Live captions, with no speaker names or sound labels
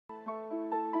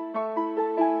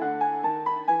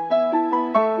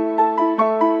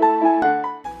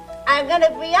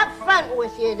gonna be up front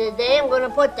with you today. I'm gonna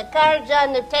put the cards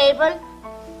on the table.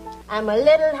 I'm a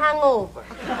little hungover.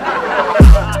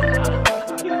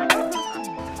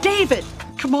 David,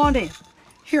 come on in.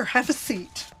 Here, have a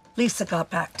seat. Lisa got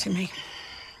back to me.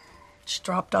 She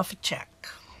dropped off a check.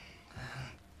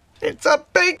 It's a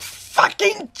big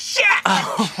fucking check!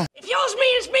 Oh. If yours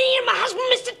means me and my husband,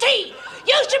 Mr. T,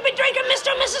 you should be drinking Mr.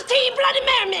 and Mrs. T Bloody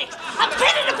Mary mix. I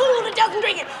pity the fool that doesn't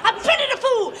drink it. I pity the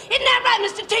fool. Isn't that right,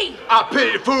 Mr. T? I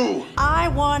pity the fool. I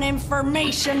want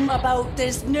information about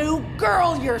this new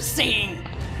girl you're seeing.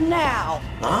 Now.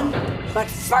 Mom? But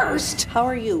first, how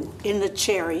are you in the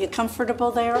chair? Are you comfortable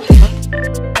there?